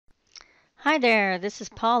Hi there, this is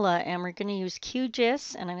Paula and we're going to use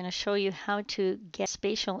QGIS and I'm going to show you how to get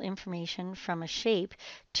spatial information from a shape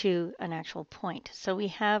to an actual point. So we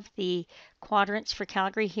have the quadrants for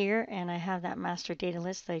Calgary here and I have that master data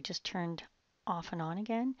list that I just turned off and on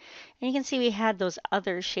again. And you can see we had those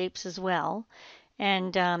other shapes as well.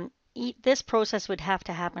 And this process would have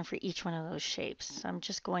to happen for each one of those shapes. So I'm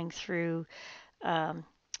just going through from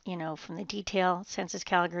the detail, Census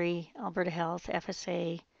Calgary, Alberta Health,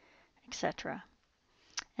 FSA, etc.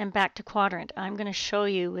 And back to quadrant. I'm going to show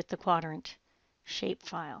you with the quadrant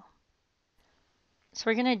shapefile. So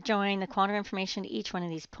we're going to join the quadrant information to each one of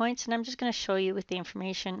these points, and I'm just going to show you with the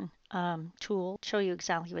information tool, show you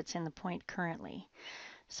exactly what's in the point currently.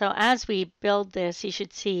 So as we build this, you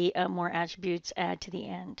should see more attributes add to the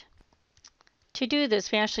end. To do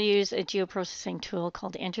this, we actually use a geoprocessing tool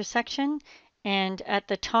called intersection. And at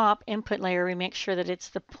the top input layer, we make sure that it's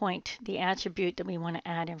the point, the attribute that we want to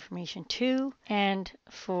add information to. And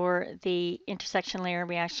for the intersection layer,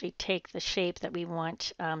 we actually take the shape that we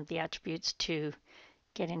want the attributes to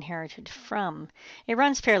get inherited from. It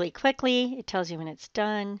runs fairly quickly. It tells you when it's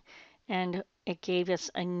done. And it gave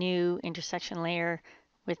us a new intersection layer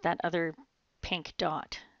with that other pink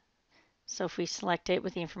dot. So if we select it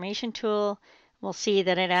with the information tool, we'll see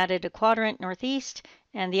that it added a quadrant northeast,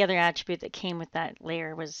 and the other attribute that came with that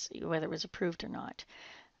layer was whether it was approved or not.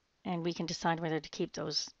 And we can decide whether to keep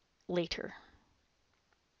those later.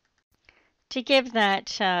 To give that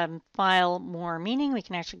file more meaning, we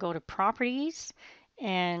can actually go to Properties,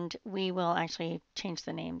 and we will actually change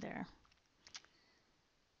the name there.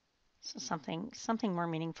 So something more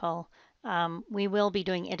meaningful. We will be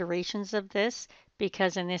doing iterations of this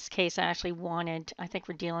because in this case I actually wanted, I think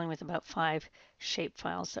we're dealing with about 5 shape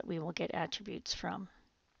files that we will get attributes from.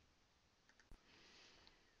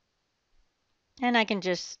 And I can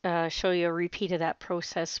just show you a repeat of that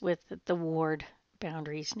process with the ward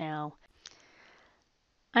boundaries now.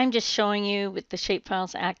 I'm just showing you with the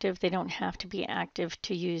shapefiles active. They don't have to be active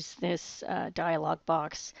to use this dialog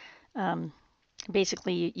box.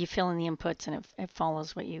 Basically, you fill in the inputs and it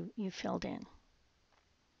follows what you filled in.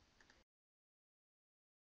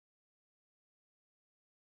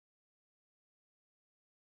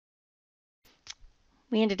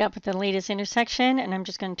 We ended up with the latest intersection, and I'm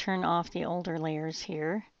just going to turn off the older layers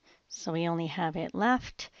here. So we only have it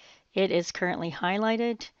left. It is currently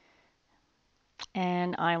highlighted,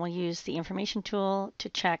 and I will use the information tool to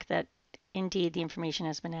check that indeed the information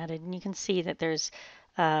has been added. And you can see that there's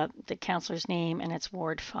the counselor's name and it's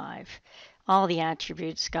Ward 5. All the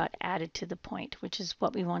attributes got added to the point, which is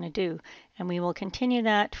what we want to do. And we will continue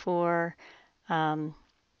that for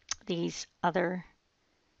these other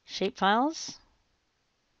shapefiles,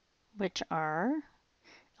 which are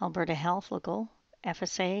Alberta Health Local,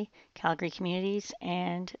 FSA, Calgary Communities,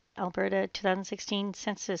 and Alberta 2016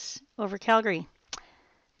 Census over Calgary.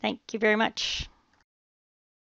 Thank you very much.